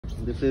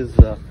This is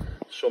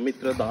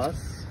Soumitra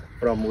Das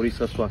from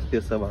Orissa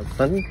Swasthya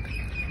Savasana.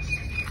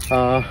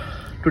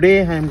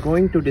 Today I am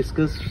going to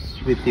discuss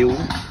with you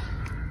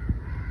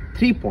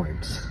 3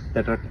 points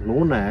that are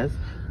known as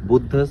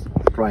Buddha's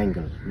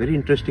Triangle. Very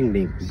interesting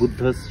name,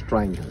 Buddha's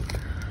Triangle.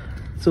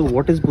 So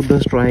what is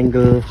Buddha's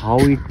Triangle, how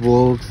it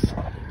works,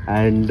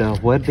 and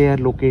where they are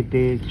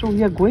located? So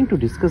we are going to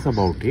discuss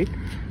about it.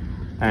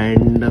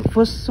 And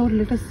first, so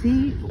let us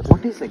see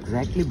what is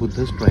exactly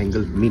Buddha's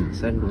Triangle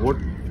means and what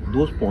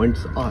those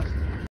points are.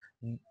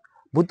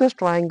 Buddha's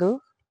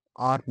Triangle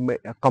are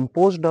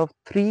composed of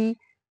 3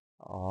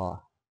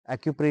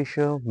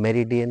 acupressure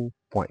meridian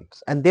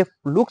points, and they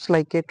looks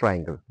like a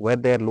triangle. Where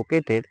they are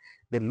located,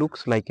 they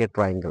looks like a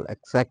triangle,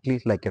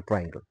 exactly like a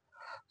triangle.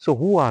 So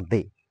who are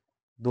they?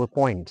 The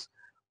points.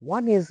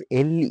 One is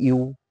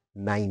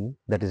LU9,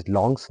 that is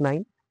Long's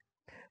 9.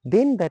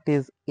 Then that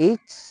is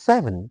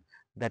H7,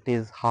 that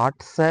is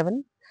Heart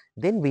 7.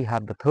 Then we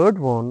have the third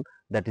one,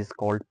 that is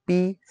called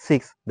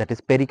P6, that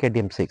is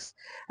Pericardium 6.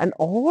 And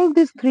all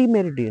these 3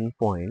 meridian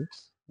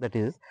points, that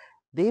is,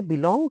 they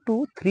belong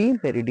to 3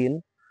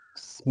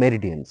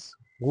 meridians.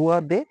 Who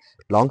are they?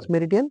 Long's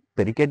meridian,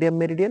 Pericardium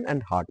meridian,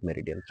 and Heart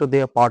meridian. So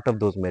they are part of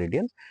those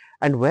meridians.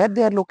 And where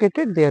they are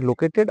located? They are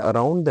located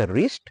around the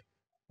wrist.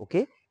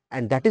 Okay,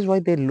 and that is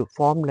why they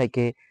form like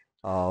a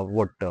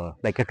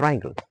like a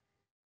triangle.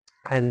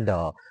 And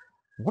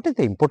what is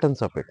the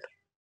importance of it?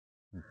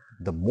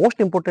 The most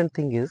important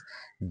thing is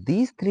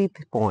these 3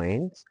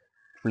 points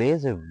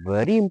plays a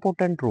very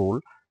important role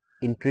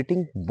in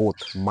treating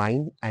both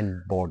mind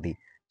and body.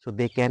 So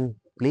they can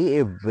play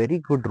a very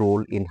good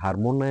role in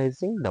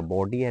harmonizing the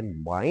body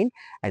and mind,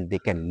 and they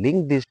can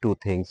link these 2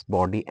 things,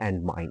 body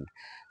and mind.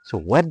 So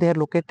where they are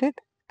located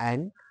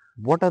and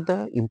what are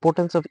the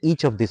importance of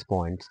each of these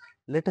points?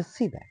 Let us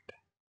see that.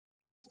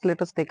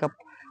 Let us take up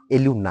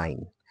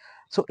LU9.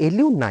 So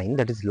LU9,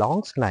 that is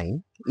Long's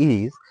 9,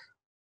 is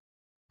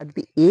at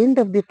the end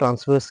of the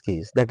transverse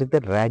case, that is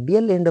the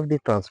radial end of the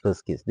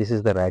transverse case. This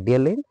is the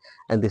radial end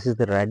and this is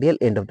the radial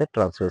end of the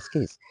transverse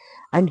case.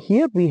 And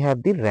here we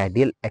have the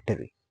radial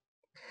artery.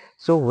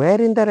 So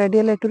where in the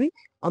radial artery?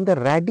 On the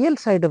radial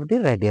side of the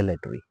radial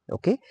artery.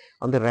 Okay,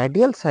 on the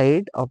radial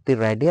side of the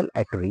radial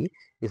artery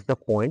is the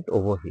point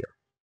over here.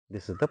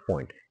 This is the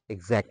point.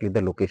 Exactly,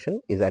 the location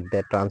is at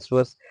the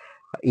transverse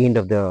end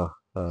of the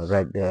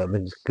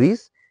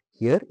crease.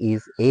 Here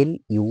is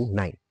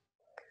LU9.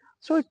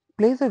 So it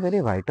plays a very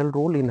vital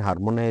role in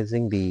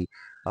harmonizing the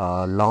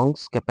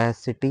lungs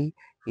capacity.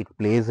 It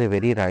plays a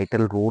very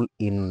vital role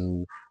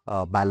in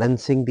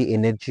balancing the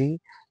energy.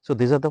 So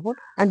these are the one,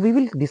 and we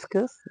will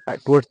discuss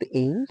towards the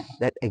end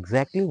that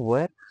exactly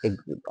where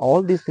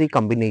all these 3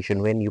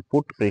 combination, when you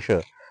put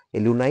pressure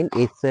LU9,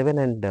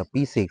 H7 and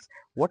P6,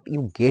 what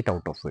you get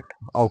out of it,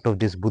 out of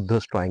this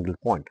Buddha's triangle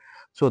point.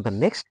 So the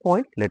next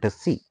point, let us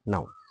see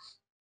now.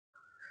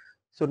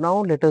 So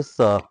now let us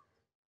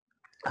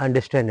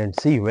understand and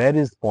see where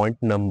is point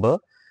number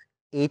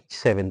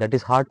H7, that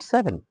is Heart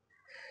 7.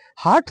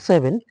 Heart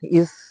 7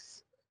 is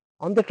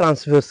on the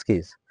transverse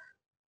case,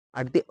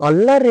 at the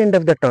ulnar end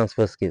of the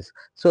transverse case.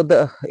 So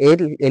the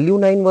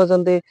LU9 was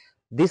on the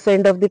this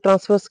end of the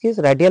transverse case,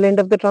 radial end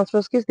of the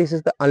transverse case. This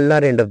is the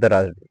ulnar end of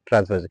the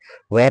transverse.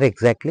 Where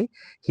exactly?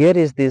 Here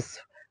is this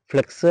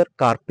flexor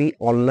carpi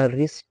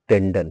ulnaris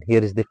tendon.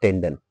 Here is the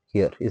tendon.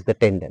 Here is the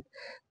tendon.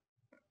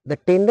 The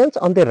tendons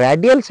on the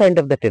radial side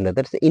of the tendon,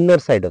 that's the inner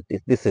side of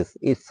this. This is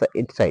its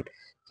side.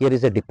 Here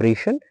is a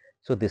depression.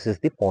 So this is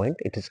the point.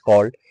 It is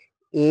called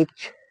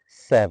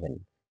H7,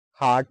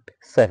 Heart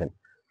 7.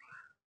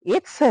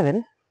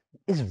 H7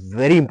 is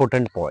very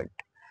important point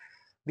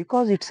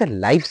because it's a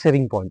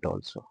life-saving point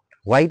also.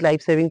 Why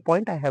life-saving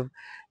point? I have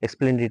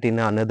explained it in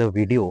another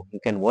video. You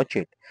can watch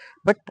it.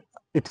 But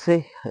it's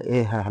a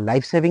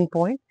life-saving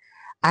point,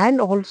 and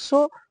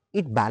also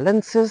it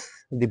balances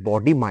the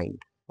body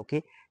mind.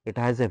 Okay, it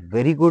has a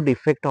very good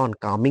effect on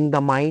calming the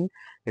mind.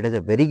 It has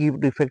a very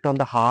good effect on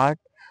the heart.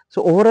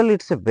 So overall,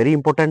 it's a very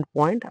important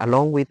point,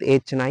 along with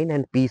H9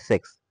 and P6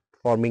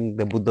 forming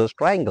the Buddha's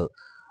triangle.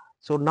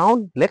 So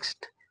now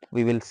next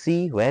we will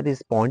see where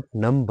is point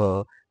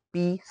number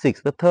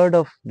P6, the third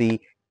of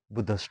the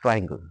Buddha's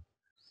triangle.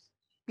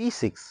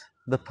 P6,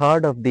 the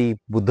third of the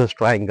Buddha's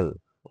triangle.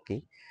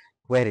 Okay,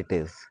 where it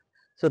is.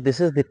 So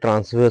this is the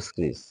transverse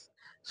crease.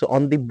 So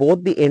on the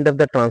both the end of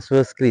the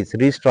transverse crease,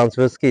 wrist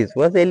transverse crease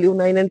was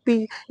LU9 and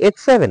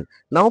H7.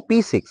 Now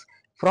P6.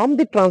 From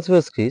the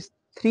transverse crease,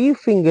 3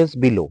 fingers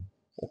below.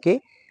 Okay,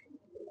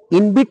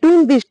 in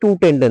between these 2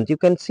 tendons, you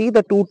can see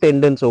the 2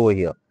 tendons over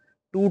here.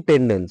 2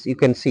 tendons you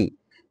can see.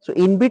 So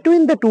in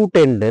between the 2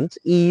 tendons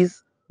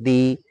is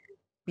the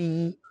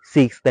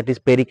P6, that is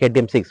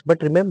pericardium 6.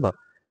 But remember,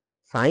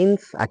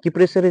 science,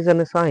 acupressure is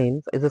a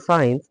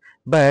science,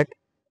 but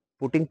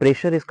putting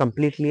pressure is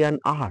completely an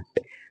art.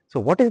 So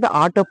what is the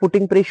art of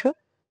putting pressure?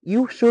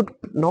 You should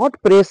not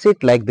press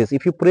it like this.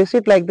 If you press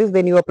it like this,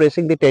 then you are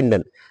pressing the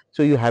tendon.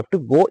 So you have to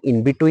go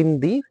in between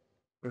the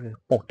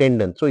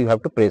tendon. So you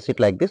have to press it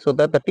like this so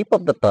that the tip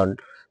of the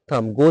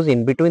thumb goes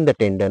in between the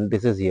tendon.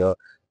 This is here,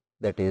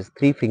 that is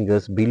 3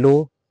 fingers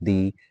below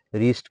the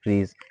wrist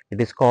crease.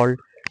 It is called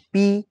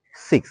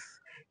P6.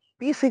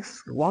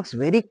 P6 works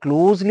very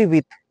closely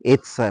with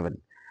H7.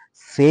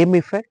 Same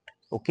effect,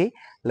 okay,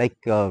 like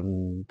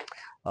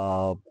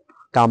uh,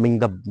 calming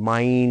the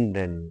mind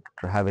and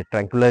have a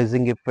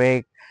tranquilizing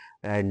effect,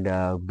 and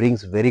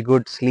brings very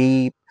good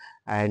sleep.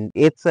 And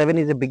H7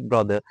 is a big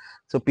brother,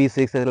 so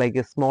P6 is like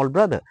a small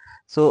brother.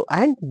 So,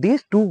 and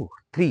these two,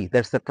 three,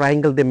 that's the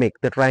triangle they make,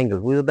 the triangle.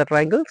 Who are the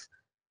triangles?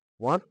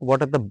 What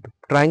are the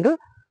triangle?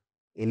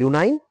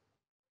 L9,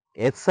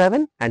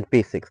 H7 and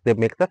P6. They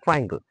make the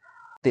triangle.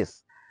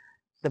 This,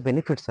 the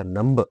benefits are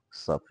numbers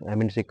of, I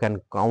mean, you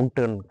can count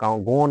and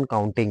go on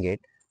counting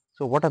it.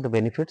 So what are the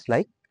benefits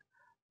like?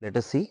 Let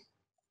us see.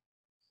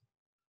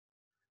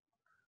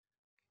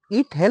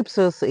 It helps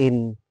us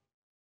in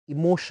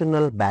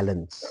emotional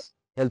balance,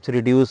 helps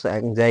reduce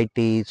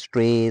anxiety,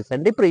 stress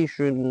and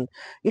depression.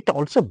 It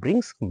also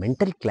brings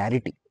mental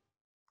clarity.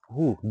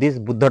 This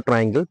Buddha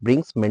triangle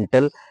brings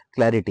mental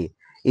clarity,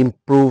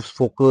 improves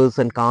focus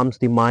and calms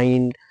the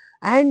mind.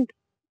 And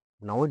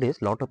nowadays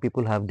a lot of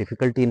people have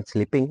difficulty in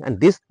sleeping,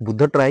 and this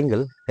Buddha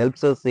triangle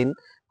helps us in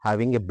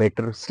having a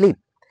better sleep.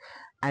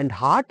 And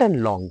heart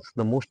and lungs,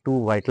 the most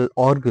two vital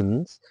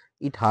organs,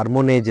 it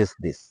harmonizes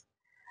this.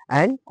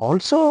 And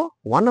also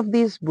one of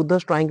these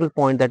Buddha's triangle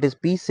point, that is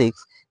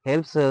P6,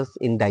 helps us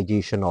in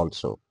digestion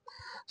also.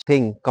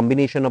 Thing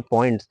combination of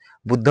points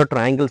Buddha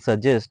triangle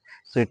suggests,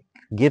 so it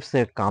gives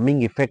a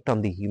calming effect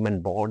on the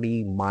human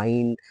body,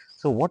 mind.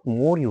 So what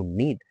more you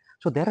need?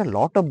 So there are a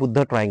lot of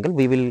Buddha triangle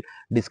we will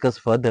discuss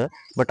further,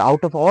 but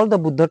out of all the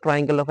Buddha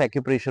triangle of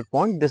acupressure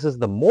point, this is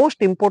the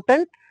most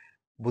important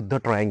Buddha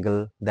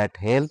triangle that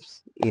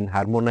helps in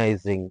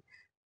harmonizing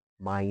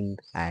mind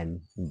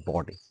and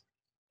body.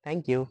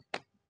 Thank you.